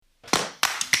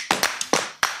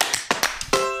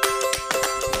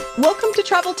Welcome to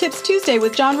Travel Tips Tuesday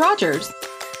with John Rogers.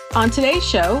 On today's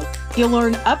show, you'll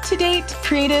learn up-to-date,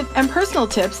 creative, and personal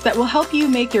tips that will help you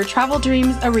make your travel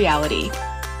dreams a reality.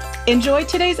 Enjoy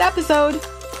today's episode.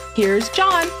 Here's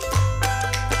John.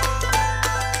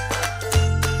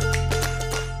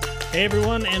 Hey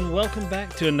everyone, and welcome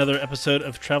back to another episode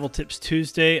of Travel Tips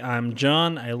Tuesday. I'm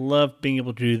John. I love being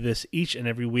able to do this each and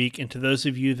every week. And to those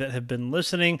of you that have been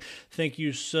listening, thank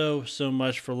you so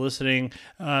much for listening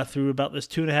through about this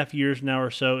 2.5 years now or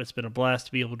so. It's been a blast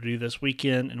to be able to do this week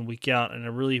in and week out, and I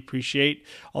really appreciate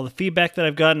all the feedback that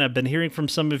I've gotten. I've been hearing from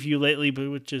some of you lately,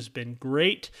 which has been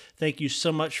great. Thank you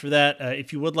so much for that.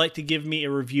 If you would like to give me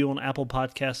a review on Apple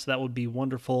Podcasts, that would be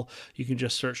wonderful. You can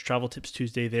just search Travel Tips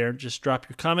Tuesday there. Just drop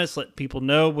your comments. Let people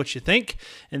know what you think,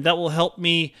 and that will help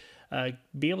me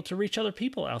be able to reach other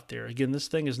people out there. Again, this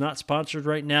thing is not sponsored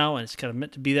right now, and it's kind of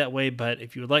meant to be that way, but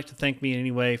if you would like to thank me in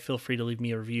any way, feel free to leave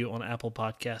me a review on Apple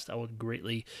Podcast. I would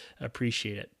greatly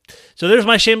appreciate it. So there's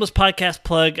my shameless podcast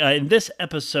plug. In this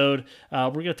episode,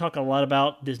 we're going to talk a lot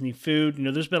about Disney food. You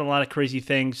know, there's been a lot of crazy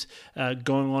things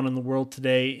going on in the world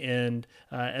today, and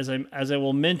as I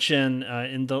will mention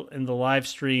in the live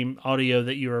stream audio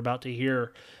that you are about to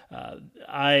hear,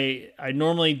 I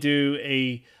normally do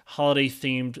a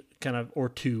holiday-themed kind of or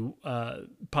two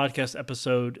podcast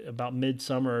episode about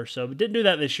midsummer or so, but didn't do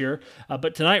that this year.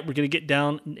 But tonight we're going to get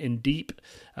down and deep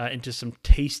into some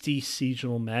tasty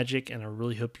seasonal magic, and I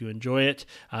really hope you enjoy it.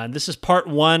 And this is part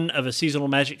one of a seasonal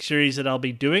magic series that I'll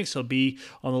be doing, so be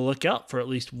on the lookout for at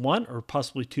least one or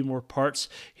possibly two more parts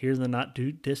here in the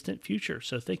not-too-distant future.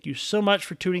 So thank you so much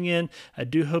for tuning in. I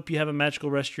do hope you have a magical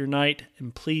rest of your night,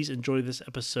 and please enjoy this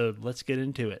episode. Let's get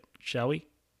into it, shall we?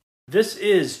 This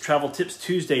is Travel Tips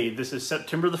Tuesday. This is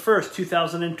September the 1st,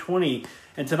 2020,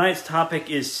 and tonight's topic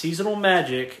is seasonal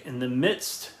magic in the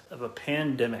midst of a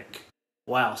pandemic.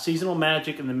 Wow, seasonal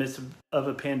magic in the midst of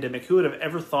a pandemic. Who would have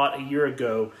ever thought a year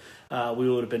ago we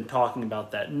would have been talking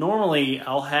about that? Normally,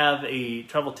 I'll have a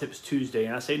Travel Tips Tuesday,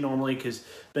 and I say normally because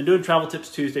I've been doing Travel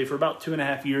Tips Tuesday for about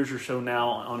 2.5 years or so now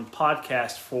on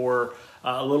podcast for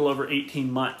a little over 18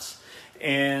 months.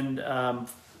 And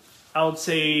I would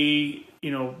say, you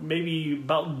know, maybe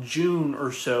about June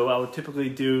or so, I would typically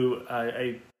do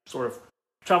a sort of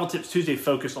Travel Tips Tuesday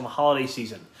focus on the holiday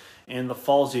season and the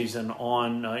fall season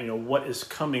on, you know, what is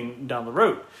coming down the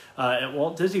road at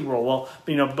Walt Disney World. Well,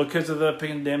 you know, because of the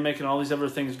pandemic and all these other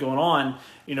things going on,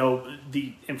 you know,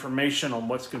 the information on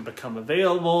what's going to become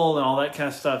available and all that kind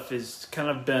of stuff has kind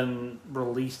of been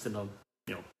released in a,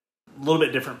 you know, a little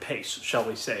bit different pace, shall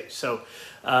we say. So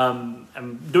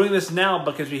I'm doing this now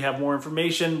because we have more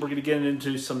information. We're going to get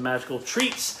into some magical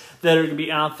treats that are going to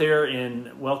be out there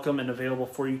and welcome and available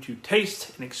for you to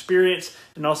taste and experience,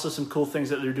 and also some cool things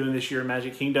that they're doing this year in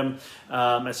Magic Kingdom.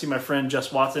 I see my friend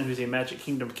Jess Watson, who's a Magic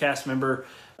Kingdom cast member,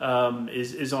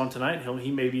 is on tonight.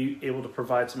 He may be able to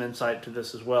provide some insight to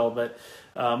this as well, but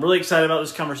I'm really excited about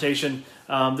this conversation.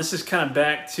 This is kind of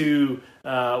back to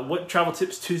what Travel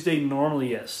Tips Tuesday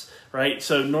normally is, right?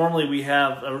 So normally we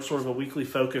have a sort of a weekly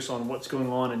focus on what's going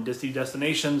on in Disney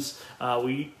destinations.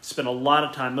 We spend a lot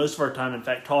of time, most of our time, in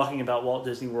fact, talking about Walt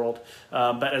Disney World.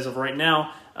 But as of right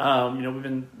now, you know, we've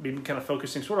been kind of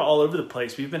focusing sort of all over the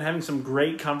place. We've been having some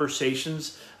great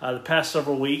conversations the past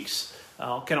several weeks,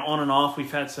 kind of on and off.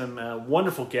 We've had some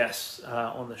wonderful guests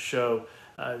on the show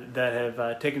that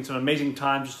have taken some amazing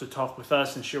time just to talk with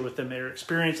us and share with them their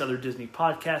experience. Other Disney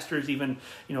podcasters, even,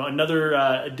 you know,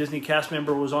 another Disney cast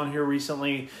member was on here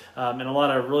recently, and a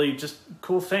lot of really just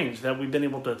cool things that we've been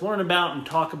able to learn about and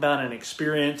talk about and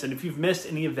experience. And if you've missed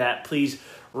any of that, please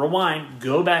rewind,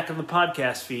 go back in the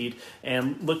podcast feed,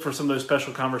 and look for some of those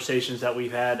special conversations that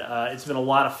we've had. It's been a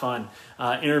lot of fun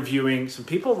interviewing some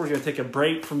people. We're going to take a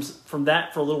break from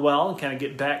that for a little while and kind of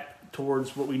get back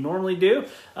towards what we normally do.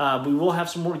 We will have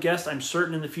some more guests, I'm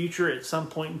certain, in the future at some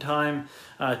point in time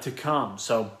to come.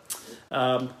 So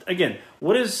again,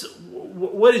 what is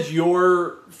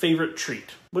your favorite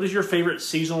treat? What is your favorite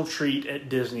seasonal treat at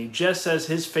Disney? Jess says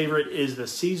his favorite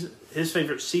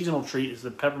seasonal treat is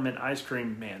the peppermint ice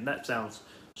cream. Man, that sounds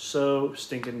so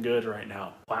stinking good right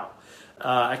now. Wow.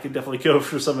 I could definitely go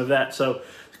for some of that. So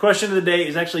the question of the day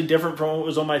is actually different from what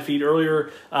was on my feed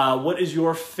earlier. What is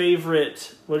your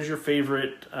favorite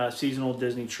seasonal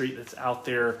Disney treat that's out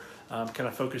there, kind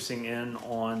of focusing in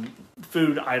on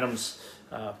food items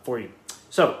for you?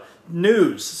 So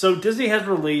news. So Disney has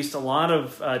released a lot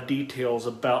of details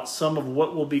about some of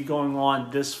what will be going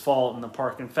on this fall in the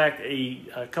park. In fact,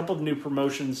 a couple of new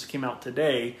promotions came out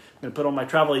today. I'm going to put on my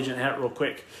travel agent hat real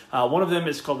quick. One of them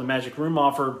is called the Magic Room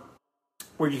Offer,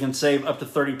 where you can save up to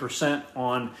 30%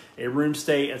 on a room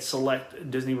stay at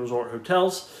select Disney Resort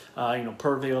hotels,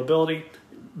 per availability.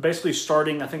 Basically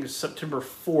starting, I think it's September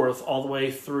 4th, all the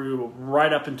way through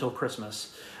right up until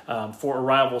Christmas for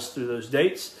arrivals through those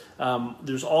dates.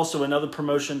 There's also another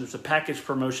promotion. There's a package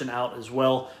promotion out as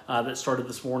well that started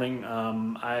this morning.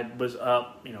 I was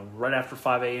up, right after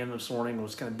 5 a.m. this morning. I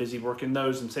was kind of busy working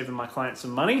those and saving my clients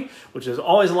some money, which is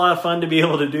always a lot of fun to be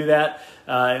able to do that,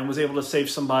 and was able to save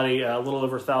somebody a little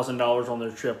over $1,000 on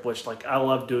their trip, which I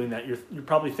love doing that. You're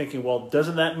probably thinking, well,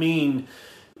 doesn't that mean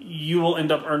you will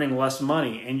end up earning less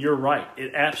money? And you're right,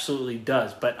 it absolutely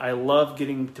does. But I love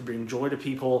getting to bring joy to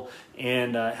people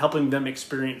and helping them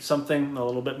experience something a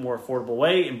little bit more affordable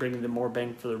way and bringing them more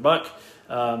bang for their buck.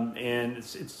 And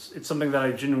it's something that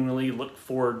I genuinely look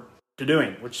forward to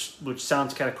doing, which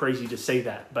sounds kind of crazy to say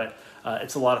that, but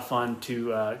it's a lot of fun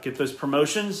to get those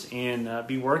promotions and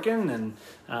be working and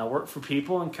work for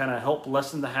people and kind of help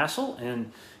lessen the hassle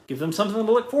and give them something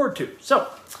to look forward to. So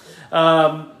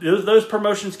those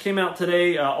promotions came out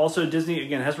today. Also, Disney,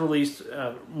 again, has released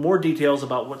more details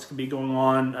about what's going to be going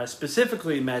on,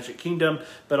 specifically in Magic Kingdom,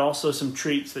 but also some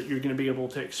treats that you're going to be able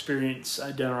to experience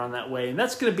down around that way. And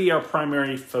that's going to be our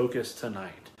primary focus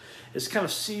tonight. It's kind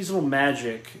of seasonal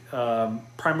magic,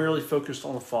 primarily focused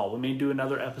on the fall. We may do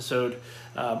another episode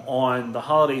on the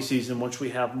holiday season once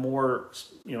we have more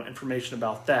information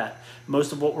about that.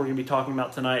 Most of what we're going to be talking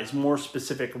about tonight is more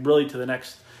specific really to the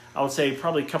next, I would say,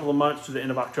 probably a couple of months to the end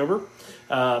of October.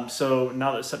 So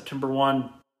now that September 1,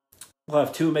 we'll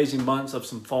have 2 amazing months of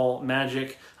some fall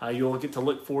magic. You'll get to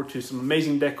look forward to some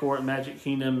amazing decor at Magic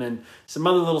Kingdom and some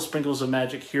other little sprinkles of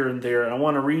magic here and there. And I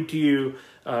want to read to you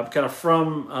kind of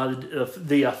from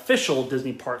the official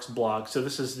Disney Parks blog. So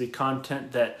this is the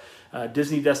content that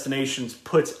Disney Destinations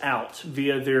puts out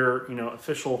via their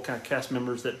official kind of cast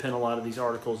members that pen a lot of these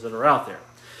articles that are out there.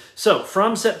 So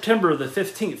from September the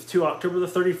 15th to October the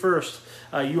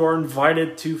 31st, you are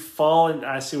invited to fall, and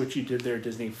I see what you did there,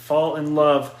 Disney, fall in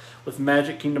love with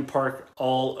Magic Kingdom Park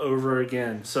all over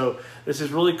again. So this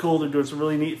is really cool. They're doing some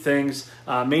really neat things.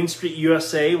 Main Street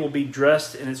USA will be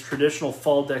dressed in its traditional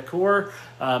fall decor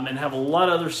and have a lot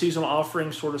of other seasonal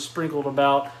offerings sort of sprinkled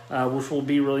about, which will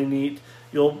be really neat.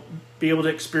 You'll be able to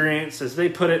experience, as they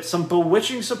put it, some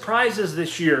bewitching surprises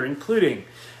this year, including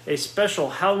a special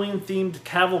Halloween-themed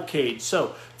cavalcade.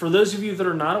 So, for those of you that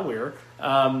are not aware,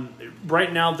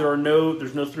 right now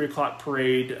there's no 3 o'clock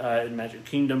parade in Magic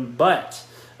Kingdom, but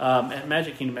at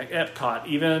Magic Kingdom, at Epcot,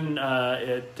 even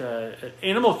at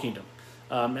Animal Kingdom,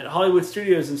 at Hollywood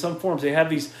Studios, in some forms, they have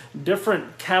these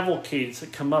different cavalcades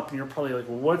that come up, and you're probably like,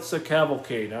 well, what's a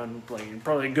cavalcade? You're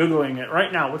probably Googling it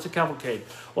right now. What's a cavalcade?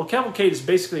 Well, cavalcade is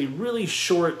basically a really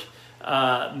short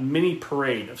mini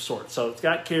parade of sorts. So it's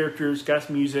got characters, got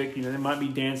some music, they might be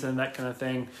dancing, that kind of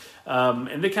thing.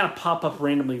 And they kind of pop up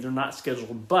randomly. They're not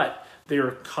scheduled, but they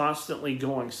are constantly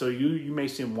going. So you may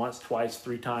see them once, twice,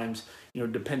 3 times,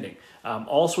 depending.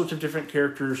 All sorts of different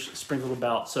characters sprinkled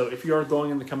about. So if you are going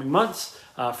in the coming months,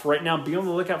 for right now, be on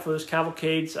the lookout for those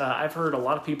cavalcades. I've heard a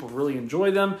lot of people really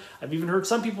enjoy them. I've even heard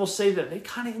some people say that they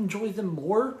kind of enjoy them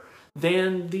more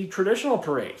than the traditional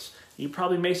parades. You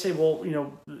probably may say, well,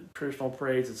 traditional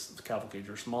parades, the cavalcades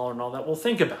are smaller and all that. Well,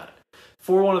 think about it.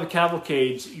 For one of the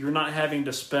cavalcades, you're not having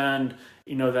to spend,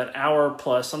 that hour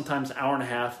plus, sometimes hour and a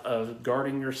half of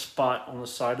guarding your spot on the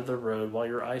side of the road while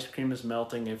your ice cream is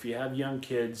melting. If you have young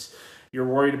kids, you're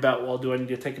worried about, well, do I need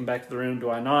to take them back to the room?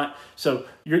 Do I not? So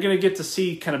you're going to get to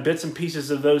see kind of bits and pieces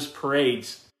of those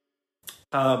parades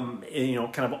kind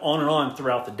of on and on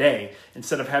throughout the day.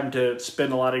 Instead of having to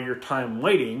spend a lot of your time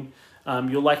waiting,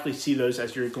 you'll likely see those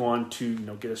as you're going to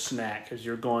get a snack, as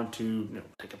you're going to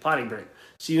take a potty break,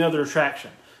 see another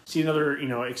attraction, see another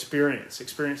experience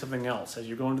something else. As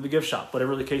you're going to the gift shop,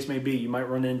 whatever the case may be, you might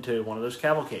run into one of those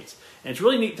cavalcades. And it's a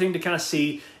really neat thing to kind of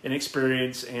see and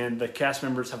experience, and the cast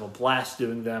members have a blast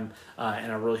doing them,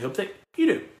 and I really hope that you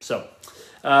do. So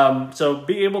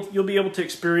you'll be able to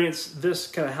experience this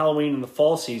kind of Halloween in the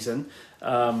fall season.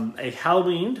 A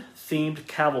Halloween-themed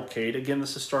cavalcade. Again,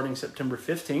 this is starting September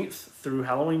 15th through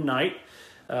Halloween night.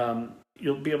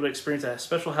 You'll be able to experience a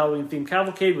special Halloween-themed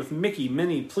cavalcade with Mickey,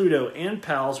 Minnie, Pluto, and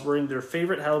pals wearing their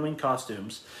favorite Halloween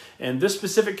costumes. And this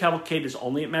specific cavalcade is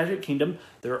only at Magic Kingdom.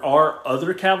 There are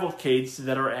other cavalcades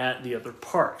that are at the other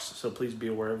parks, so please be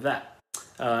aware of that.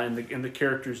 And the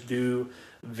characters do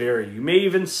vary. You may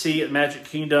even see at Magic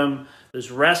Kingdom,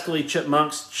 there's Rascally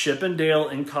Chipmunks, Chip and Dale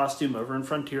in costume over in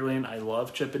Frontierland. I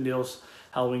love Chip and Dale's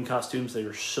Halloween costumes. They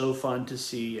are so fun to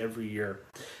see every year.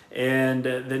 And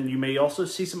then you may also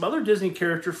see some other Disney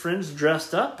character friends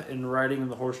dressed up and riding in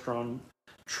the horse-drawn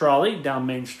trolley down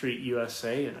Main Street,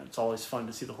 USA, and it's always fun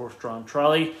to see the horse-drawn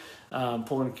trolley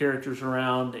pulling characters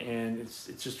around, and it's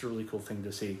just a really cool thing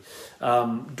to see.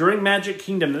 During Magic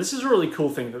Kingdom, this is a really cool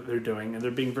thing that they're doing, and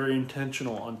they're being very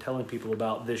intentional on telling people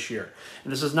about this year.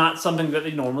 And this is not something that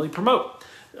they normally promote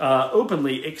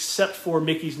openly, except for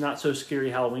Mickey's Not So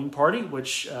Scary Halloween Party,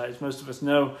 which, as most of us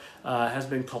know, has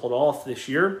been called off this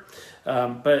year.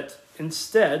 But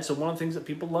instead, so one of the things that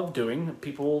people love doing,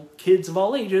 kids of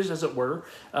all ages, as it were,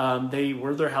 they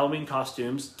wear their Halloween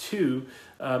costumes to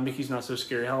Mickey's Not So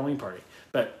Scary Halloween Party.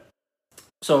 But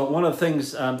so one of the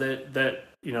things that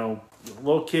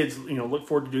little kids look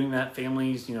forward to doing that.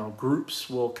 Families, groups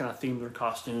will kind of theme their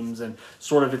costumes, and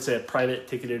sort of it's a private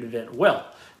ticketed event. Well,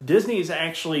 Disney is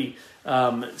actually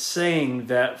saying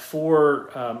that for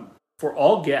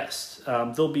all guests,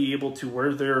 they'll be able to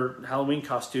wear their Halloween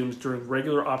costumes during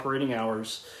regular operating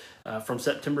hours from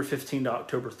September 15 to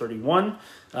October 31.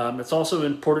 It's also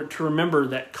important to remember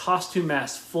that costume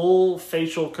masks, full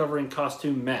facial covering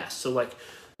costume masks. So like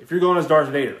if you're going as Darth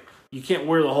Vader, you can't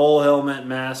wear the whole helmet,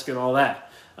 mask, and all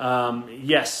that.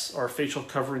 Yes, our facial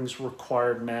coverings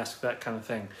required, mask, that kind of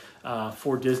thing.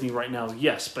 For Disney right now,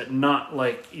 yes, but not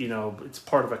like, it's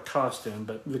part of a costume,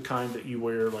 but the kind that you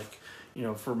wear like,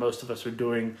 for most of us are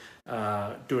doing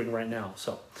right now.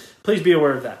 So please be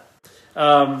aware of that.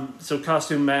 So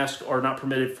costume masks are not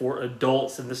permitted for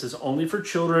adults, and this is only for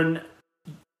children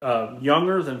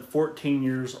younger than 14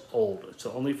 years old.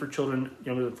 So only for children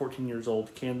younger than 14 years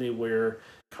old can they wear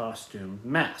costume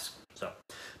masks. So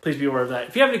please be aware of that.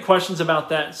 If you have any questions about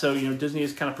that, so Disney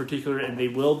is kind of particular, and they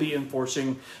will be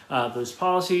enforcing those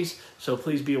policies. So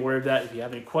please be aware of that. If you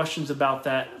have any questions about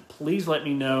that, please let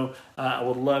me know. I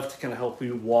would love to kind of help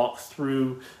you walk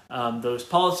through those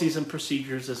policies and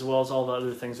procedures, as well as all the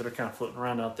other things that are kind of floating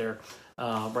around out there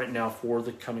right now for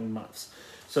the coming months.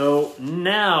 So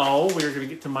now we're going to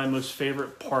get to my most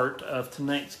favorite part of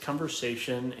tonight's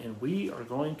conversation, and we are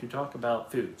going to talk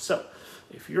about food. So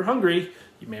if you're hungry,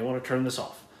 you may want to turn this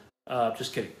off.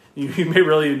 Just kidding. You may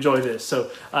really enjoy this.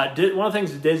 So one of the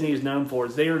things that Disney is known for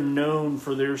is they are known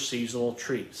for their seasonal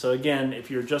treats. So again, if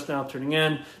you're just now tuning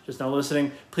in, just now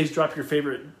listening, please drop your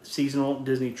favorite seasonal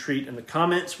Disney treat in the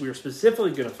comments. We are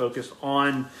specifically going to focus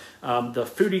on the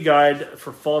foodie guide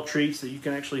for fall treats that you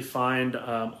can actually find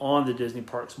on the Disney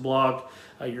Parks blog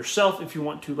yourself if you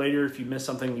want to later. If you missed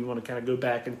something, you want to kind of go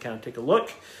back and kind of take a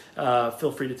look.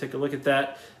 Feel free to take a look at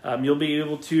that. You'll be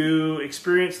able to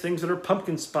experience things that are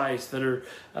pumpkin spice, that are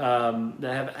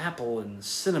that have apple and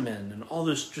cinnamon and all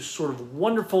those just sort of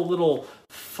wonderful little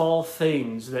fall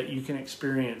things that you can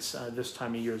experience this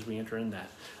time of year as we enter in that.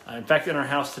 In fact, in our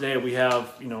house today, we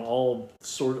have all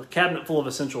sort of a cabinet full of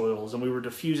essential oils, and we were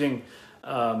diffusing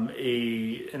an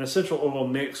essential oil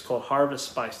mix called Harvest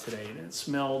Spice today, and it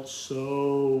smelled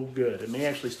so good. It may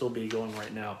actually still be going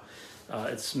right now.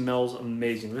 It smells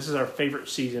amazing. This is our favorite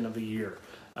season of the year.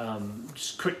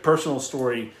 Just a quick personal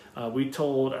story. We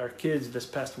told our kids this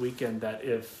past weekend that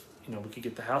if we could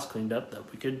get the house cleaned up,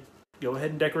 that we could go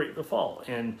ahead and decorate the fall.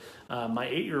 And my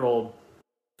 8-year-old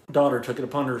daughter took it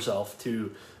upon herself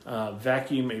to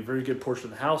vacuum a very good portion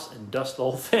of the house and dust the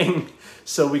whole thing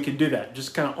so we could do that.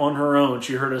 Just kind of on her own.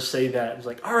 She heard us say that. It was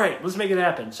like, all right, let's make it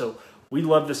happen. So we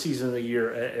love the season of the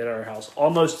year at our house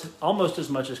almost as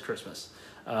much as Christmas.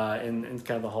 In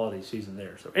kind of the holiday season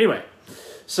there. So anyway,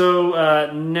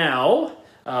 now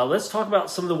let's talk about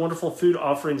some of the wonderful food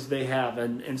offerings they have.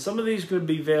 And some of these are going to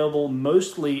be available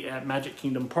mostly at Magic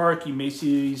Kingdom Park. You may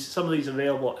see some of these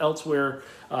available elsewhere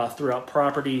throughout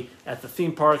property at the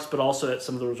theme parks, but also at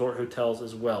some of the resort hotels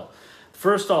as well.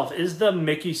 First off is the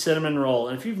Mickey Cinnamon Roll.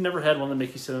 And if you've never had one of the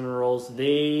Mickey Cinnamon Rolls,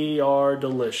 they are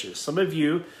delicious. Some of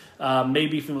you may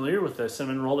be familiar with the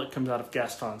cinnamon roll that comes out of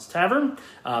Gaston's Tavern.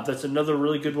 That's another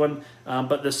really good one.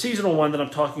 But the seasonal one that I'm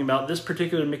talking about, this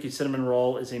particular Mickey Cinnamon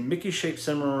Roll, is a Mickey-shaped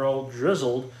cinnamon roll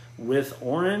drizzled with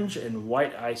orange and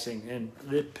white icing. And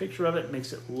the picture of it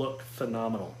makes it look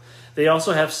phenomenal. They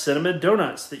also have cinnamon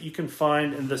donuts that you can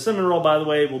find. And the cinnamon roll, by the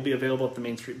way, will be available at the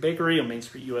Main Street Bakery on Main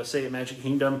Street USA at Magic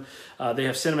Kingdom. They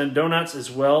have cinnamon donuts as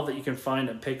well that you can find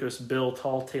at Pecos Bill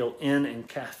Tall Tale Inn and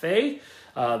Cafe.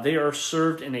 They are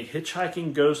served in a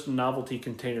Hitchhiking Ghost novelty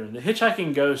container. And the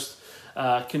Hitchhiking Ghost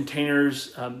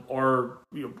containers are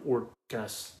or kind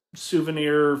of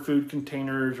souvenir food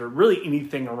containers, or really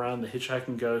anything around the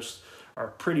Hitchhiking Ghost, are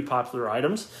pretty popular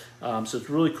items. So it's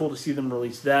really cool to see them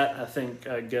release that. I think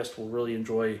guests will really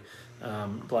enjoy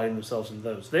gliding themselves into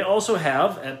those. They also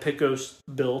have at Pecos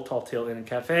Bill Tall Tale Inn and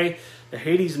Cafe the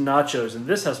Hades Nachos, and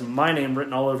this has my name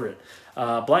written all over it.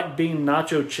 Black bean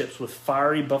nacho chips with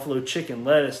fiery buffalo chicken,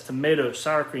 lettuce, tomato,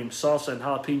 sour cream, salsa, and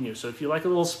jalapeno. So if you like a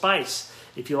little spice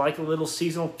If you like a little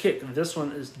seasonal kick, this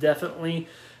one is definitely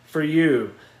for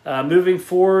you. Moving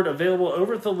forward, available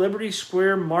over at the Liberty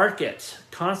Square Market.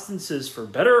 Constance's For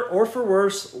Better or For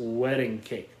Worse wedding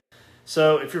cake.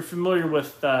 So if you're familiar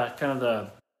with kind of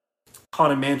the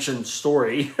Haunted Mansion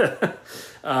story,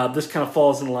 this kind of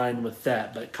falls in line with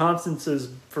that. But Constance's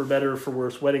For Better or For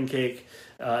Worse wedding cake,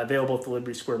 available at the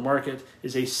Liberty Square Market,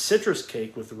 is a citrus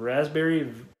cake with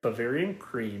raspberry Bavarian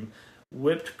cream,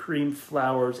 whipped cream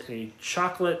flowers, and a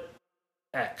chocolate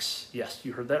X. Yes,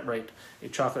 you heard that right. A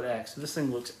chocolate X. This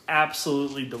thing looks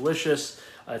absolutely delicious.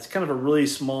 It's kind of a really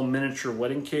small miniature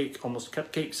wedding cake, almost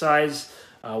cupcake size,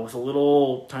 with a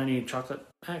little tiny chocolate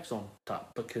X on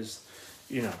top because,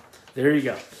 there you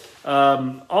go.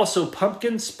 Also,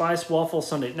 pumpkin spice waffle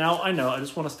sundae. Now, I know, I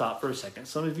just want to stop for a second.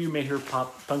 Some of you may hear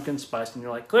pumpkin spice and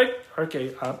you're like, click,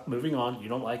 okay, moving on. You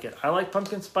don't like it. I like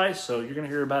pumpkin spice, so you're going to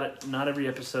hear about it not every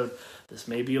episode. This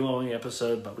may be a long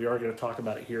episode, but we are going to talk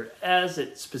about it here as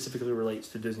it specifically relates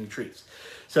to Disney treats.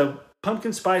 So,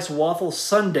 pumpkin spice waffle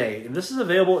sundae, and this is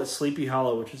available at Sleepy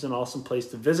Hollow, which is an awesome place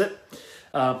to visit.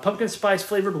 Pumpkin spice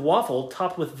flavored waffle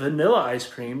topped with vanilla ice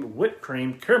cream, whipped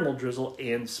cream, caramel drizzle,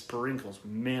 and sprinkles.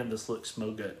 Man, this looks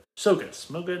so good. So good.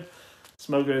 Smo good?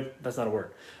 Smo good? That's not a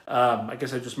word. I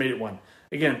guess I just made it one.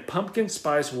 Again, pumpkin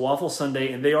spice waffle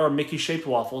sundae, and they are Mickey-shaped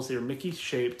waffles. They are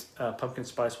Mickey-shaped pumpkin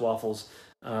spice waffles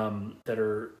that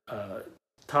are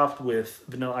topped with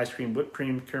vanilla ice cream, whipped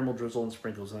cream, caramel drizzle, and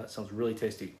sprinkles, and that sounds really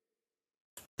tasty.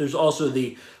 There's also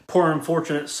the Poor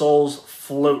Unfortunate Souls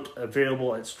float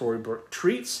available at Storybook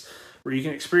Treats, where you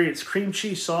can experience cream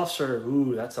cheese soft serve.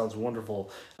 Ooh, that sounds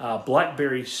wonderful. Black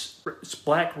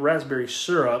raspberry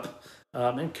syrup,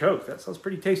 and Coke. That sounds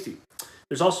pretty tasty.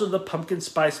 There's also the pumpkin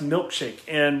spice milkshake,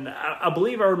 and I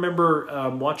believe I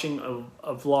remember watching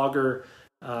a vlogger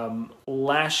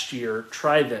last year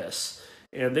try this,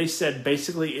 and they said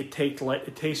basically it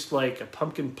tastes like a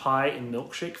pumpkin pie in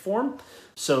milkshake form.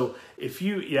 So if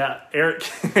you, Eric,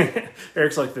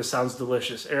 Eric's like, this sounds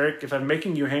delicious. Eric, if I'm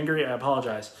making you hangry, I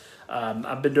apologize.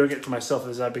 I've been doing it to myself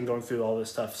as I've been going through all this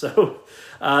stuff. So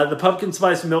the pumpkin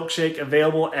spice milkshake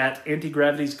available at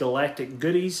Anti-Gravity's Galactic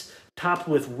Goodies, topped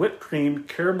with whipped cream,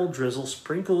 caramel drizzle,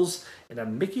 sprinkles, and a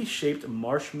Mickey-shaped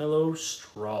marshmallow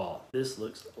straw. This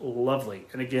looks lovely.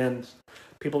 And again,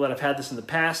 people that have had this in the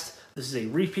past, this is a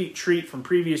repeat treat from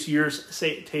previous years.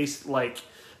 Say it tastes like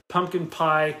pumpkin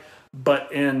pie,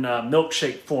 but in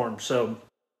milkshake form. So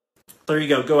there you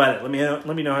go. Go at it. Let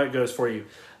me know how it goes for you.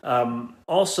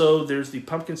 Also, there's the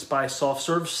pumpkin spice soft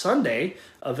serve sundae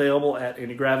available at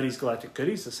Anti-Gravity's Galactic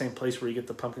Goodies, the same place where you get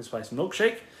the pumpkin spice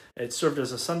milkshake. It's served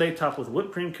as a sundae topped with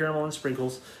whipped cream, caramel, and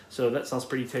sprinkles. So that sounds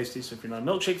pretty tasty. So if you're not a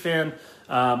milkshake fan,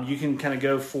 you can kind of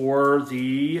go for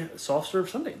the soft serve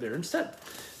sundae there instead.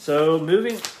 So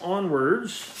moving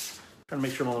onwards, trying to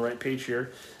make sure I'm on the right page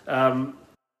here.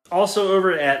 Also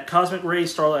over at Cosmic Ray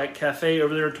Starlight Cafe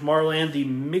over there in Tomorrowland, the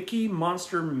Mickey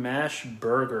Monster Mash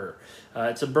Burger.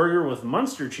 It's a burger with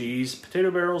Munster cheese,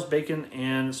 potato barrels, bacon,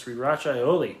 and sriracha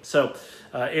aioli. So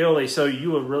aioli, so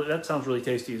you would really, that sounds really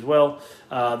tasty as well.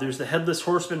 There's the Headless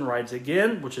Horseman Rides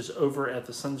Again, which is over at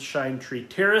the Sunshine Tree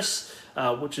Terrace,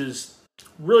 which is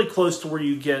really close to where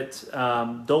you get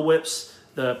Dole Whips,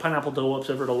 the pineapple Dole Whips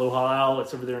over at Aloha Isle.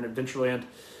 It's over there in Adventureland,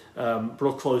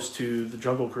 real close to the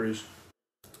Jungle Cruise.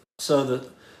 So the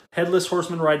Headless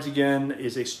Horseman Rides Again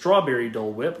is a strawberry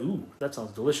Dole Whip. Ooh, that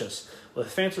sounds delicious.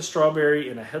 With Fanta strawberry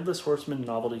and a Headless Horseman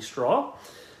novelty straw.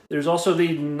 There's also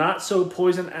the Not So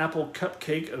Poison Apple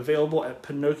Cupcake available at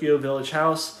Pinocchio Village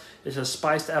House. It's a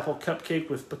spiced apple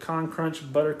cupcake with pecan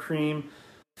crunch buttercream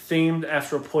themed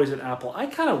after a poison apple. I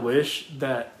kind of wish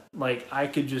that I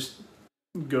could just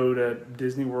go to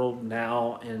Disney World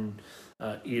now and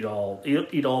eat all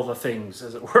the things,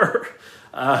 as it were.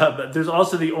 But there's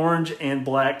also the orange and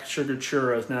black sugar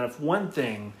churros. Now, if one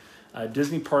thing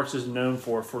Disney Parks is known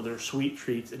for their sweet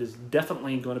treats, it is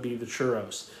definitely going to be the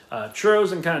churros.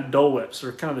 Churros and kind of Dole Whips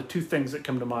are kind of the two things that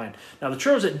come to mind. Now, the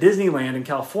churros at Disneyland in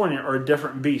California are a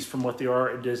different beast from what they are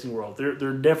at Disney World.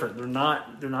 They're different. They're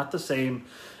not the same.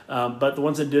 But the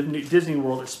ones at Disney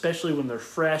World, especially when they're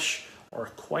fresh, are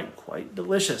quite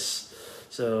delicious.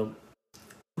 So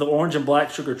the orange and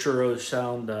black sugar churros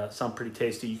sound pretty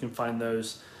tasty. You can find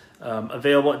those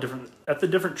available at the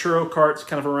different churro carts,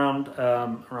 kind of around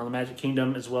the Magic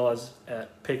Kingdom, as well as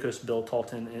at Pecos Bill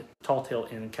Tall-Tale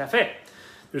Inn and Cafe.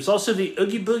 There's also the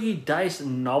Oogie Boogie Dice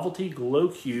Novelty Glow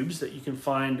Cubes that you can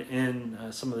find in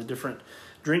some of the different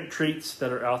drink treats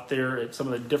that are out there at some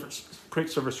of the different quick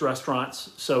service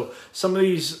restaurants. So some of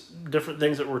these different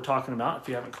things that we're talking about, if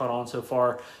you haven't caught on so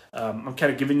far, I'm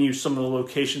kind of giving you some of the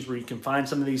locations where you can find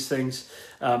some of these things.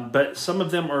 But some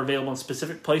of them are available in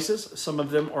specific places. Some of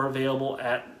them are available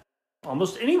at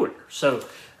almost anywhere. So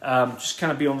just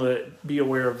kind of be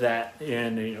aware of that.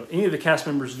 And any of the cast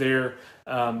members there,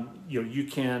 you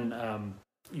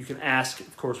can ask,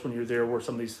 of course, when you're there where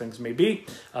some of these things may be.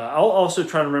 I'll also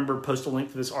try to remember to post a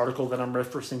link to this article that I'm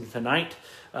referencing tonight,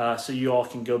 so you all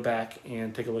can go back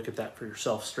and take a look at that for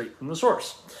yourself straight from the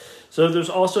source. So there's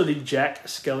also the Jack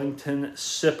Skellington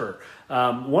Sipper.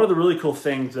 One of the really cool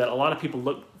things that a lot of people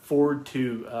look forward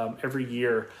to every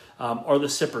year are the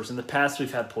sippers. In the past,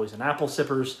 we've had poison apple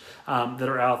sippers that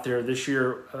are out there. This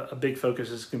year, a big focus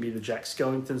is going to be the Jack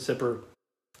Skellington Sipper.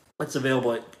 It's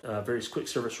available at various quick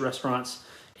service restaurants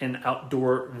and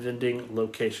outdoor vending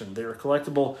location. They're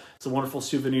collectible. It's a wonderful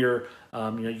souvenir.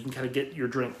 You can kind of get your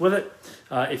drink with it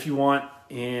if you want,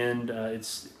 and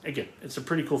it's a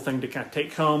pretty cool thing to kind of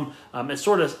take home. It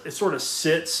sort of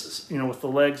sits, with the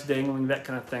legs dangling, that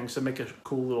kind of thing. So make a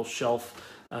cool little shelf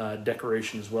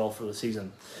decoration as well for the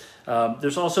season.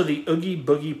 There's also the Oogie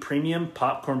Boogie Premium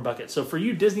Popcorn Bucket. So for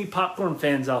you Disney popcorn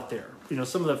fans out there,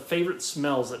 some of the favorite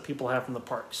smells that people have from the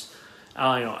parks,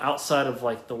 outside of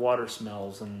like the water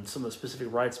smells and some of the specific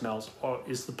ride smells,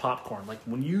 is the popcorn. Like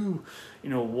when you,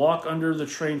 walk under the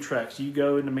train tracks, you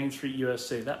go into Main Street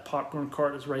USA, that popcorn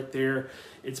cart is right there.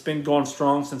 It's been going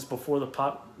strong since before the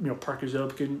park is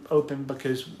open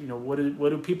because, what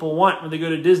do people want when they go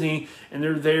to Disney and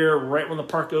they're there right when the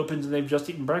park opens and they've just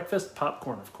eaten breakfast?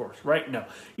 Popcorn, of course, right? No.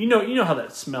 You know how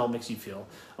that smell makes you feel.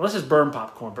 Unless it's burn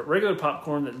popcorn, but regular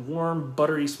popcorn, that warm,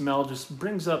 buttery smell just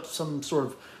brings up some sort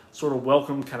of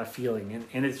welcome kind of feeling,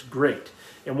 and it's great.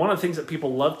 And one of the things that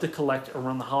people love to collect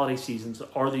around the holiday seasons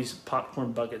are these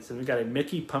popcorn buckets. And we've got a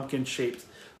Mickey pumpkin shaped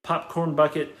popcorn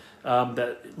bucket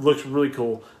that looks really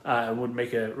cool and would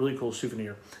make a really cool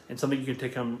souvenir, and something you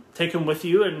can take them with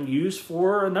you and use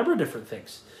for a number of different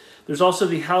things. There's also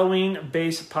the Halloween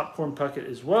base popcorn bucket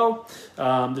as well.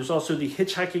 There's also the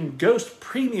Hitchhiking Ghost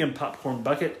Premium Popcorn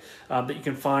Bucket that you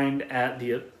can find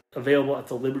available at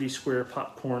the Liberty Square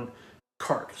Popcorn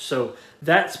Cart. So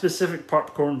that specific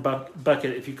popcorn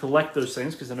bucket, if you collect those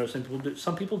things, because I know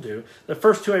some people do. The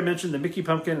first two I mentioned, the Mickey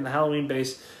Pumpkin and the Halloween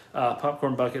base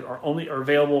popcorn bucket, are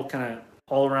available kind of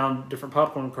all around different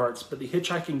popcorn carts, but the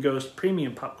Hitchhiking Ghost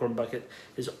Premium Popcorn Bucket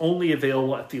is only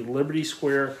available at the Liberty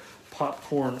Square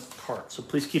Popcorn Cart. So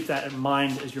please keep that in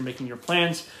mind as you're making your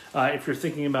plans if you're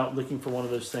thinking about looking for one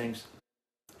of those things.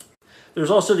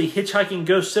 There's also the Hitchhiking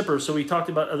Ghost Sipper. So we talked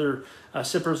about other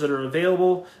sippers that are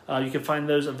available. You can find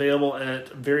those available at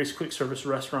various quick service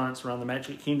restaurants around the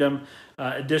Magic Kingdom.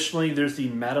 Additionally, there's the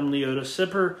Madame Leota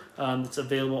Sipper that's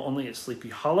available only at Sleepy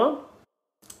Hollow.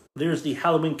 There's the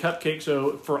Halloween Cupcake.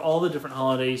 So for all the different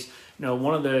holidays,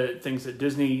 one of the things that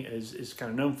Disney is kind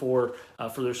of known for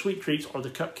their sweet treats are the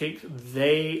cupcakes.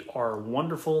 They are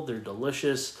wonderful. They're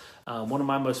delicious. One of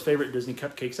my most favorite Disney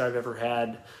cupcakes I've ever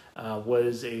had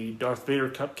was a Darth Vader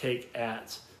cupcake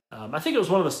at, I think it was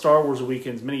one of the Star Wars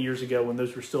weekends many years ago when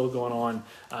those were still going on.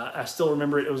 I still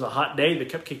remember it was a hot day. The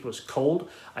cupcake was cold.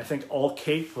 I think all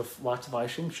cake with lots of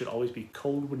icing should always be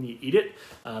cold when you eat it.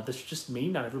 That's just me.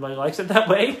 Not everybody likes it that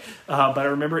way. But I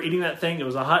remember eating that thing. It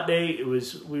was a hot day.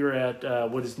 We were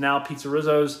at what is now Pizza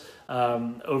Rizzo's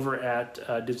over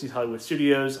at Disney's Hollywood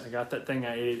Studios. I got that thing.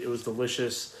 I ate it. It was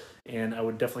delicious. And I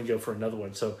would definitely go for another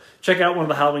one. So check out one of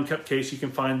the Halloween cupcakes. You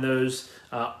can find those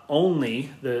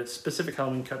the specific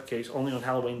Halloween cupcakes, only on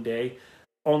Halloween Day,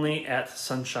 only at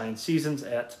Sunshine Seasons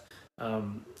at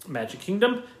Magic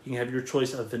Kingdom. You can have your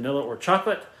choice of vanilla or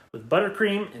chocolate with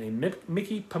buttercream and a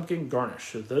Mickey pumpkin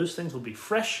garnish. So those things will be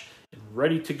fresh and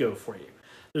ready to go for you.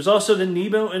 There's also the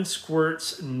Nemo and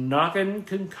Squirt's Noggin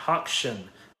Concoction.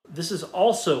 This is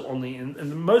also only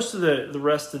in most of the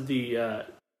rest of the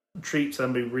treats that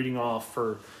I'm going to be reading off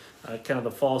for kind of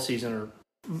the fall season, or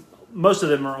most of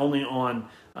them are only on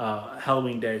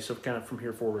Halloween Day, so kind of from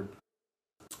here forward.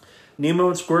 Nemo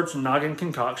and Squirt's Noggin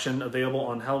Concoction, available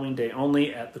on Halloween Day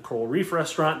only at the Coral Reef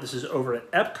Restaurant. This is over at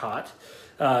Epcot.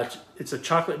 It's a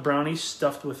chocolate brownie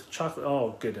stuffed with chocolate.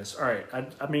 Oh, goodness. All right.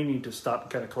 I may need to stop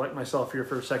and kind of collect myself here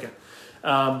for a second.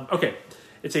 Okay.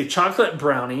 It's a chocolate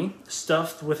brownie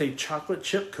stuffed with a chocolate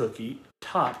chip cookie,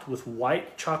 topped with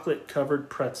white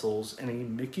chocolate-covered pretzels and a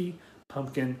Mickey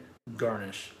pumpkin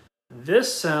garnish.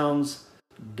 This sounds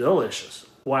delicious.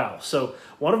 Wow. So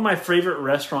one of my favorite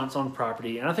restaurants on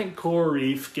property, and I think Coral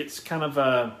Reef gets kind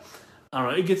of I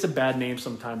don't know, it gets a bad name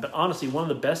sometimes, but honestly, one of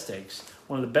the best steaks,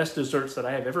 one of the best desserts that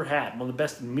I have ever had, one of the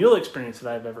best meal experience that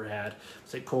I've ever had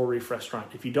is at Coral Reef Restaurant.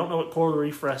 If you don't know what Coral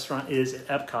Reef Restaurant is at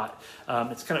Epcot,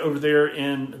 it's kind of over there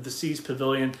in the Seas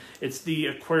Pavilion. It's the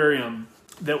aquarium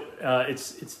that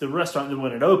it's the restaurant that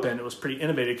when it opened, it was pretty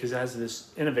innovative because it has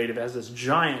this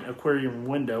giant aquarium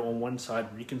window on one side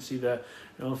where you can see the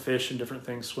fish and different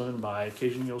things swimming by.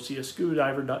 Occasionally you'll see a scuba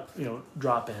diver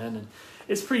drop in, and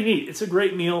it's pretty neat. It's a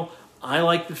great meal. I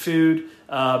like the food.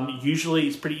 Usually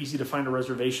it's pretty easy to find a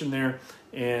reservation there.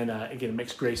 And again, it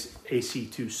makes great AC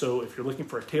too. So if you're looking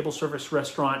for a table service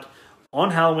restaurant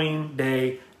on Halloween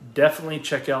Day, definitely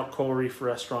check out Coral Reef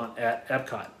Restaurant at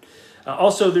Epcot.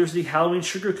 Also, there's the Halloween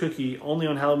Sugar Cookie only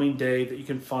on Halloween Day that you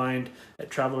can find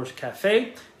at Travelers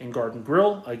Cafe and Garden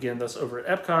Grill. Again, that's over at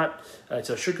Epcot.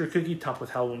 It's a sugar cookie topped with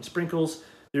Halloween sprinkles.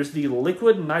 There's the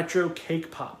Liquid Nitro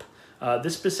Cake Pop.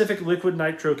 This specific Liquid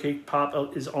Nitro Cake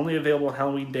Pop is only available on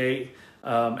Halloween Day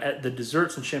at the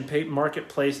Desserts and Champagne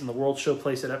Marketplace and the World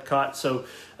Showplace at Epcot. So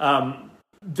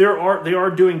they are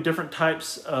doing different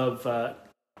types of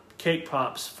cake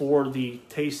pops for the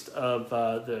Taste of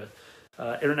the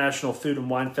International Food and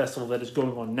Wine Festival that is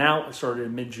going on now. It started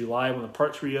in mid-July when the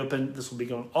parks reopened. This will be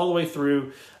going all the way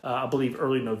through, I believe,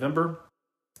 early November.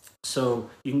 So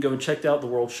you can go and check out the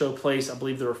World Showplace. I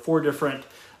believe there are 4 different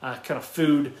kind of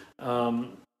food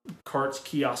carts,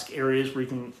 kiosk areas where you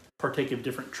can partake of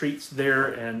different treats there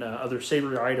and other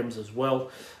savory items as well.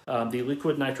 The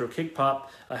Liquid Nitro Cake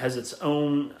Pop has its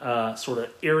own sort of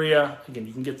area. Again,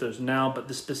 you can get those now, but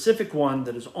the specific one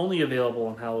that is only available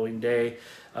on Halloween Day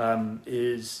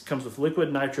comes with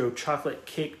Liquid Nitro Chocolate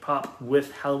Cake Pop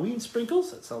with Halloween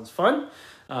sprinkles. That sounds fun.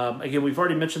 Again, we've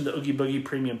already mentioned the Oogie Boogie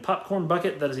Premium Popcorn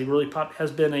Bucket. That is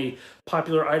has been a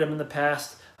popular item in the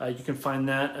past. You can find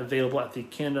that available at the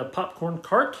Canada Popcorn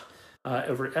Cart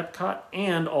over at Epcot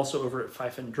and also over at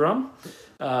Fife and Drum.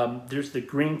 There's the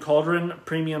Green Cauldron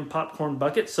Premium Popcorn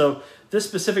Bucket. So this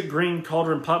specific Green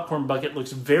Cauldron Popcorn Bucket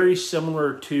looks very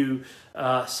similar to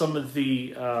some of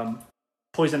the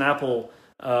Poison Apple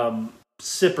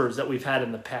sippers that we've had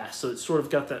in the past. So it's sort of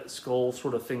got that skull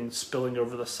sort of thing spilling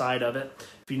over the side of it,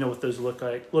 if you know what those look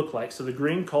like. So the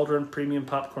Green Cauldron Premium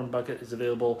Popcorn Bucket is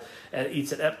available at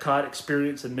Eats at Epcot,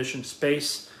 Experience and Mission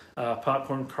Space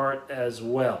Popcorn Cart as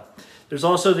well. There's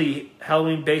also the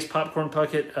Halloween-based popcorn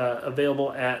bucket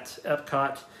available at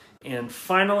Epcot. And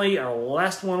finally, our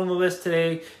last one on the list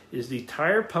today is the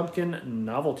Tire Pumpkin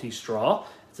Novelty Straw.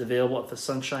 It's available at the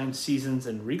Sunshine Seasons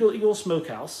and Regal Eagle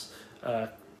Smokehouse,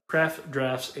 Craft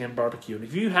Drafts and Barbecue. And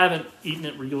if you haven't eaten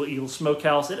at Regal Eagle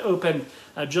Smokehouse, it opened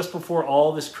just before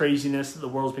all this craziness that the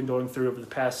world's been going through over the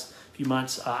past few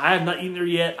months. I have not eaten there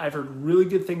yet. I've heard really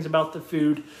good things about the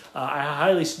food. I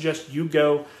highly suggest you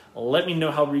go. Let me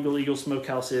know how Regal Eagle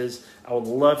Smokehouse is. I would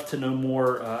love to know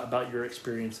more about your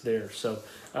experience there. So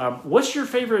what's your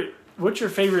favorite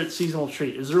seasonal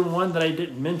treat? Is there one that I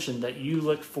didn't mention that you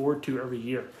look forward to every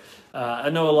year? I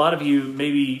know a lot of you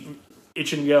maybe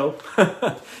itch and go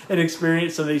and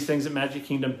experience some of these things at Magic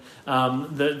Kingdom.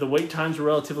 The wait times are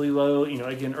relatively low.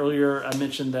 Again, earlier I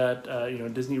mentioned that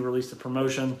Disney released a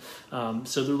promotion,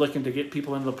 so they're looking to get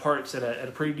people into the parks at a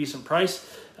pretty decent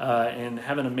price and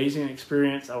have an amazing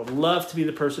experience. I would love to be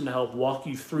the person to help walk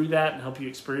you through that and help you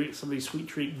experience some of these sweet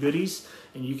treat goodies.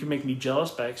 And you can make me jealous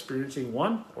by experiencing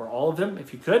one or all of them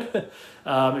if you could.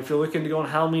 If you're looking to go on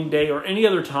Halloween Day or any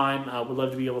other time, I would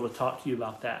love to be able to talk to you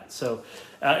about that. So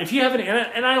if you have any,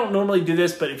 and I don't normally do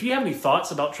this, but if you have any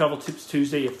thoughts about Travel Tips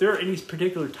Tuesday, if there are any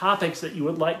particular topics that you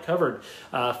would like covered,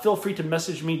 feel free to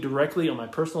message me directly on my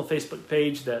personal Facebook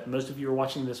page that most of you are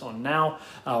watching this on now,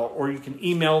 or you can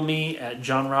email me at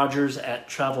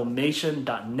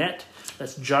johnrogers@travelmation.net.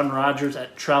 That's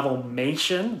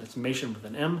johnrogers@travelmation. That's Mation with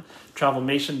an M.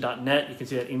 Travelmation.net. You can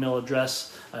see that email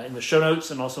address in the show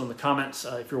notes and also in the comments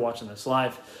if you're watching this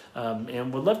live.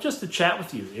 And would love just to chat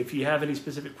with you. If you have any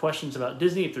specific questions about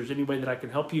Disney, if there's any way that I can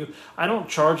help you. I don't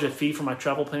charge a fee for my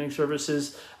travel planning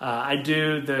services. I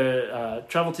do the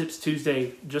Travel Tips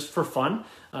Tuesday just for fun,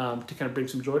 to kind of bring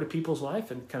some joy to people's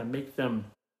life and kind of make them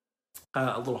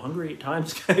a little hungry at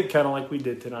times, kind of like we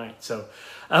did tonight. So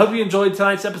I hope you enjoyed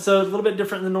tonight's episode. A little bit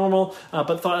different than normal,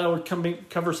 but thought I would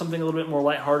cover something a little bit more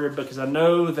lighthearted because I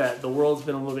know that the world's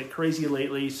been a little bit crazy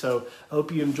lately. So I hope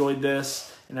you enjoyed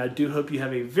this, and I do hope you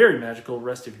have a very magical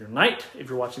rest of your night if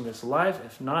you're watching this live.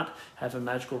 If not, have a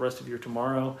magical rest of your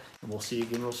tomorrow, and we'll see you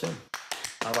again real soon.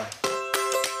 Bye-bye.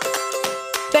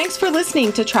 Thanks for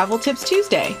listening to Travel Tips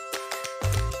Tuesday.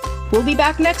 We'll be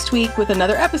back next week with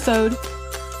another episode.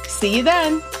 See you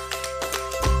then.